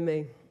and join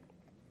me.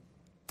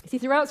 See,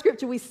 throughout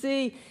Scripture, we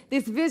see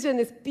this vision,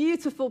 this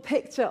beautiful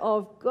picture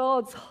of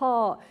God's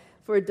heart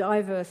for a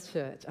diverse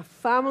church, a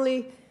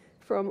family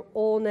from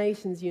all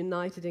nations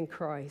united in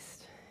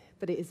Christ.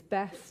 But it is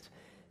best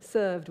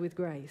served with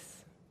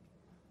grace.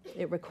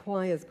 It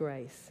requires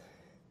grace.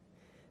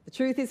 The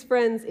truth is,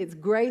 friends, it's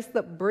grace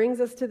that brings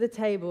us to the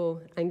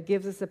table and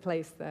gives us a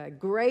place there.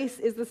 Grace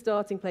is the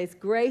starting place.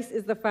 Grace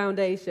is the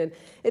foundation.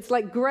 It's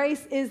like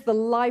grace is the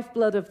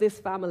lifeblood of this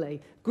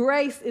family.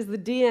 Grace is the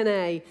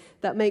DNA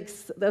that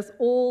makes us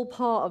all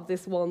part of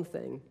this one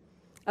thing.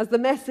 As the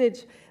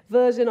Message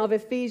version of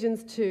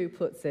Ephesians 2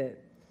 puts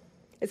it,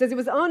 it says, it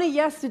was only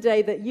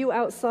yesterday that you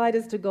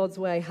outsiders to God's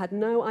way had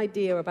no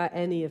idea about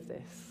any of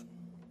this.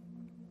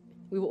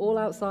 We were all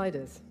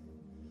outsiders.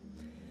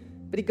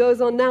 But he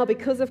goes on now,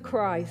 because of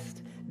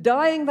Christ,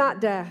 dying that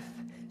death,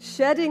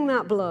 shedding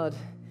that blood,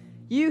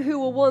 you who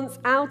were once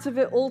out of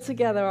it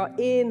altogether are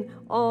in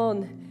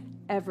on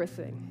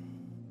everything.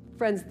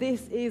 Friends,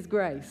 this is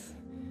grace.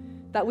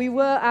 That we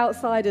were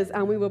outsiders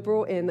and we were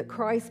brought in, that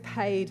Christ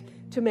paid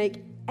to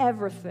make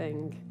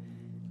everything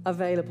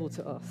available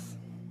to us.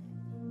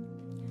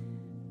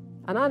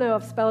 And I know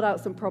I've spelled out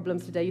some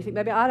problems today. You think,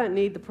 maybe I don't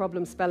need the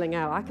problem spelling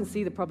out. I can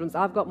see the problems.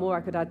 I've got more I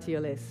could add to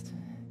your list.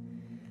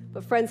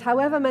 But friends,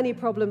 however many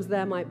problems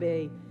there might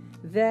be,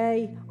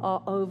 they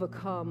are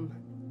overcome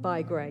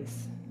by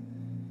grace.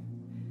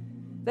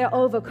 They're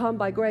overcome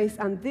by grace,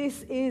 and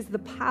this is the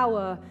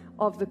power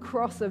of the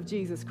cross of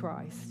Jesus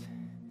Christ.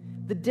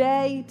 The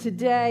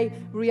day-to-day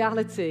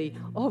reality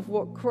of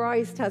what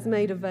Christ has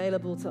made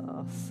available to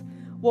us.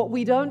 What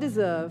we don't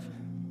deserve,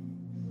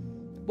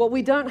 what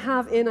we don't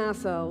have in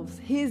ourselves,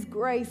 His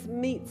grace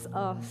meets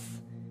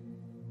us.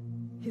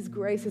 His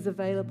grace is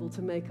available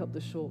to make up the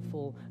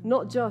shortfall,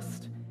 not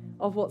just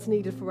of what's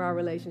needed for our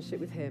relationship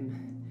with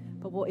Him,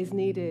 but what is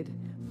needed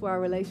for our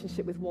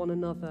relationship with one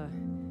another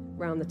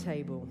round the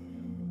table.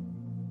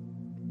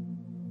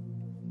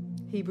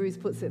 Hebrews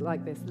puts it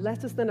like this: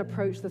 let us then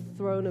approach the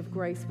throne of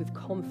grace with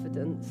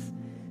confidence,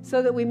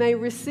 so that we may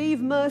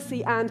receive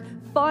mercy and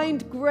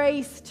find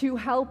grace to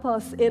help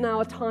us in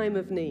our time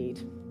of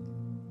need.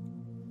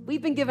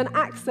 We've been given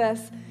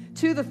access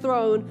to the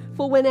throne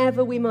for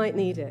whenever we might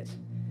need it.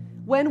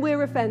 When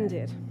we're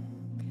offended,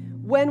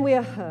 when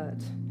we're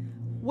hurt,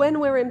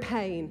 when we're in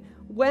pain,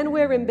 when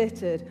we're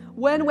embittered,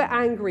 when we're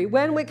angry,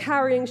 when we're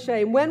carrying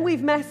shame, when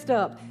we've messed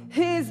up,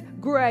 His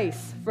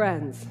grace,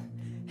 friends,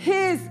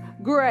 His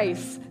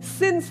grace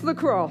since the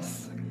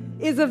cross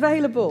is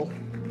available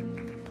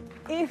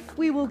if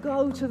we will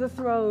go to the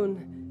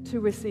throne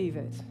to receive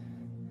it.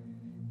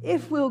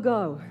 If we'll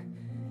go.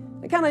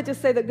 And can I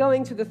just say that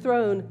going to the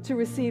throne to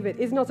receive it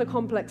is not a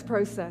complex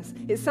process.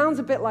 It sounds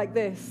a bit like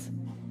this: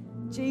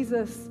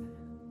 Jesus,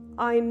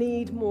 I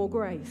need more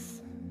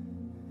grace.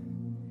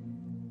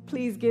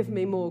 Please give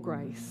me more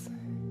grace.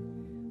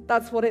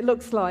 That's what it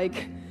looks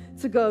like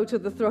to go to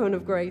the throne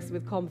of grace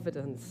with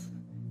confidence,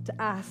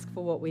 to ask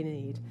for what we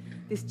need.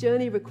 This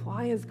journey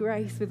requires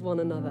grace with one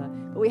another,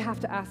 but we have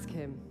to ask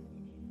Him.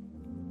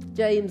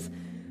 James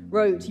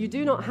wrote, "You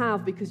do not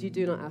have because you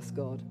do not ask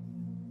God."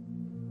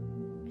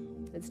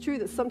 It's true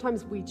that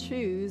sometimes we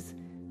choose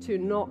to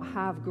not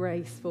have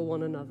grace for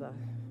one another.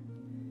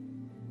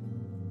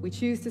 We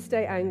choose to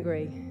stay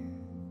angry.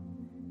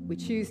 We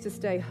choose to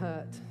stay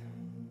hurt.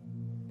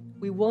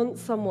 We want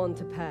someone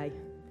to pay.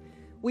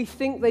 We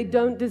think they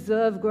don't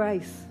deserve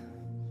grace.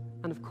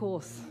 And of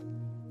course,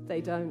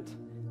 they don't.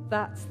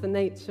 That's the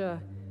nature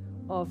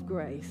of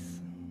grace.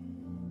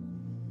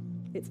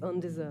 It's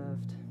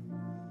undeserved.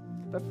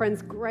 But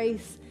friends,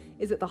 grace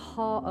is at the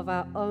heart of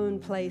our own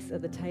place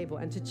at the table.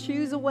 And to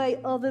choose a way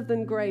other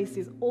than grace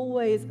is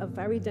always a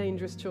very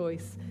dangerous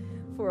choice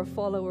for a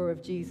follower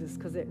of Jesus,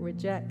 because it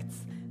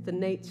rejects the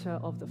nature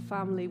of the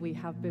family we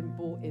have been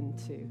brought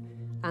into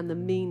and the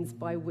means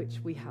by which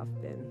we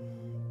have been.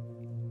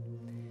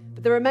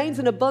 But there remains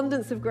an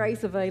abundance of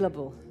grace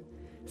available.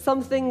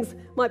 Some things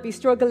might be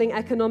struggling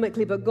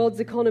economically, but God's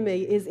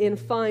economy is in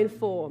fine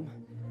form.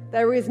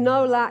 There is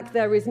no lack,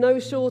 there is no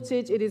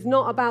shortage, it is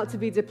not about to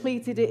be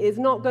depleted, it is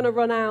not going to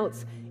run out,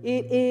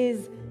 it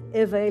is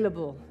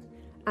available,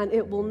 and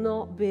it will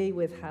not be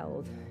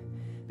withheld.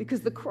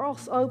 Because the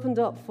cross opened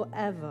up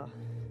forever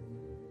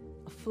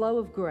a flow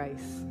of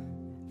grace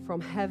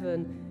from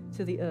heaven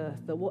to the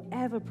earth, that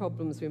whatever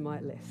problems we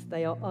might list,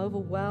 they are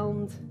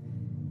overwhelmed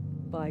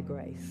by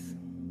grace.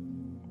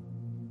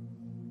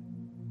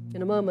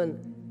 In a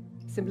moment,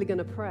 simply going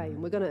to pray,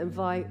 and we're going to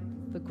invite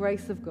the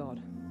grace of God.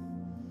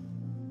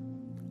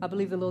 I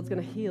believe the Lord's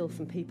going to heal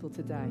some people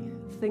today,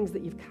 things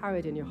that you've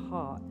carried in your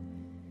heart.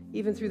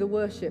 Even through the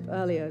worship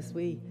earlier, as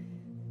we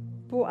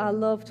brought our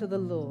love to the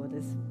Lord,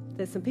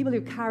 there's some people who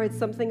carried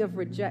something of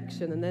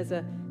rejection, and there's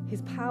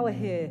His power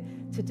here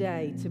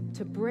today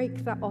to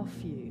break that off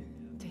you,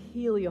 to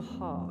heal your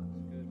heart.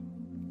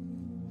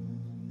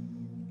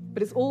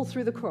 But it's all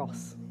through the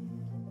cross.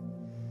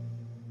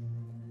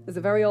 There's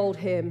a very old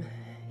hymn,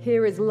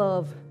 "Here is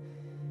love,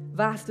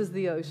 vast as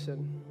the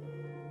ocean.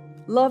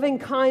 Loving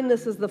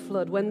kindness as the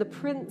flood, when the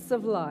Prince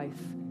of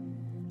Life,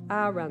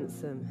 our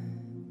ransom,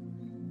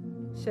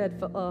 shed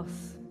for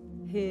us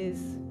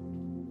His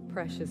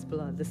precious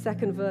blood." The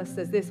second verse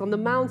says this: "On the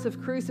mount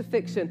of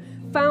crucifixion,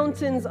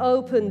 fountains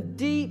opened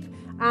deep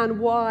and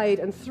wide,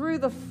 and through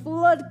the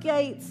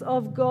floodgates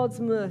of God's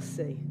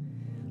mercy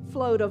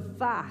flowed a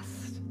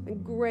vast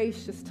and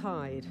gracious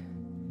tide.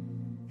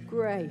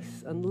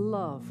 Grace and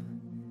love,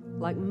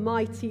 like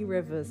mighty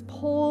rivers,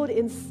 poured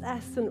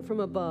incessant from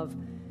above,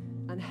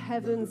 and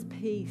heaven's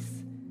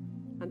peace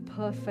and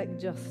perfect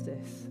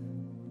justice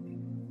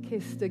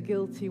kissed a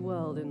guilty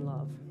world in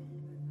love."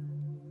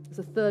 There's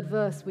a third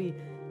verse. We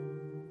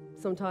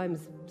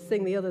sometimes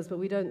sing the others, but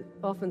we don't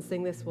often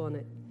sing this one.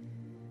 It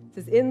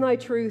says, "In thy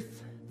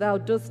truth thou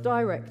dost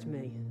direct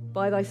me,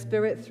 by thy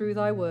Spirit through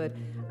thy word,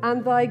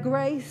 and thy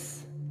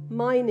grace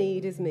my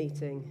need is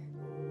meeting,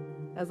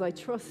 as I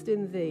trust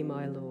in thee,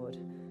 my Lord.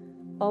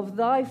 Of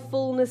thy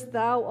fullness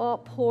thou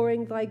art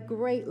pouring thy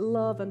great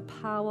love and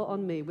power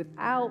on me,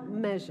 without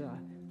measure,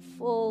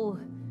 full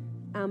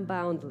and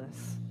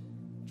boundless,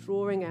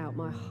 drawing out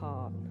my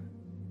heart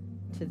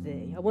to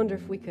thee." I wonder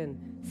if we can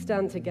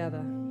stand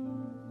together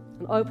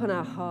and open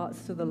our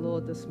hearts to the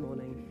Lord this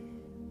morning.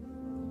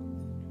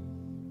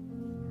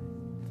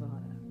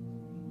 Father.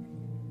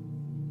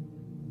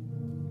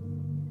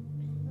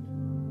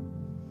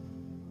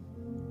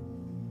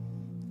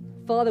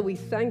 Father, we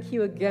thank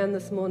you again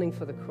this morning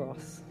for the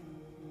cross.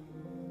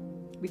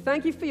 We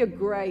thank you for your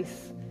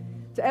grace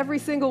to every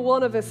single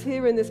one of us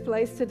here in this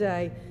place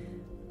today,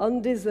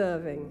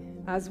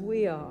 undeserving as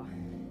we are.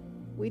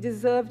 We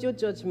deserved your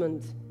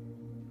judgment,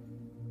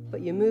 but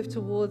you moved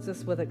towards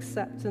us with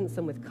acceptance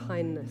and with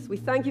kindness. We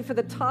thank you for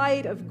the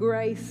tide of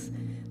grace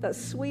that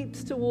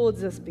sweeps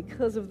towards us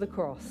because of the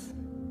cross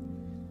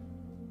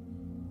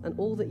and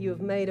all that you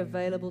have made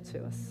available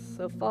to us.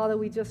 So, Father,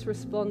 we just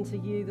respond to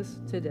you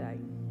today.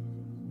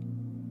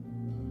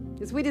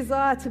 As we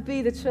desire to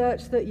be the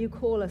church that you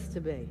call us to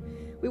be,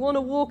 we want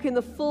to walk in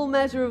the full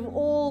measure of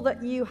all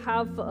that you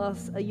have for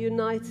us, a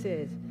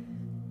united,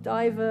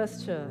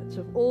 diverse church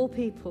of all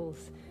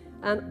peoples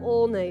and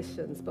all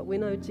nations. But we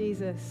know,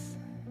 Jesus,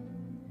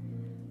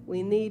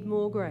 we need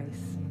more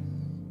grace.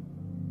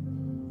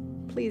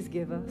 Please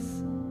give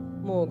us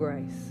more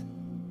grace.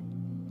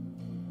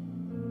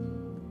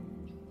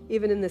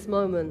 Even in this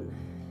moment,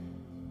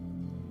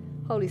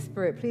 Holy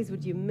Spirit, please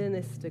would you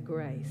minister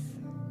grace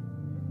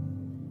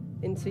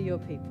into your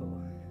people,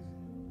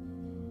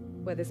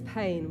 where there's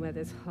pain, where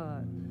there's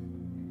hurt,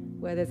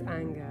 where there's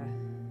anger,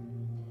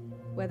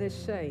 where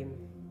there's shame,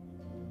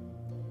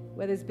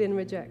 where there's been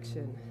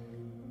rejection.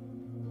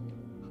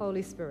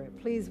 Holy Spirit,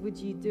 please would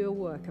you do a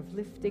work of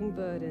lifting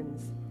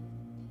burdens,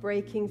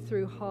 breaking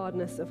through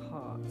hardness of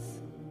hearts,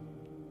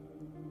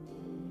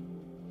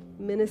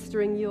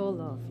 ministering your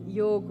love,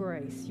 your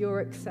grace,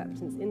 your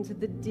acceptance into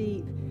the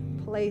deep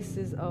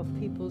places of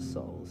people's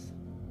souls.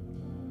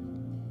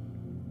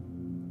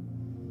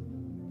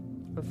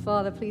 And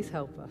Father, please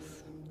help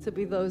us to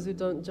be those who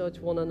don't judge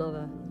one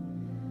another.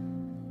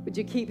 Would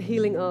you keep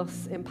healing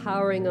us,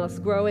 empowering us,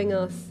 growing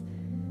us?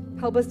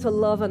 Help us to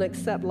love and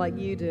accept like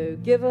you do.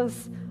 Give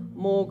us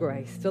more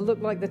grace to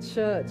look like the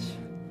church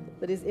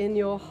that is in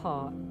your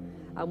heart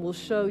and will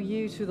show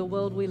you to the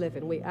world we live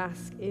in. We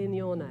ask in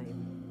your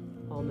name.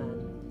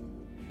 Amen.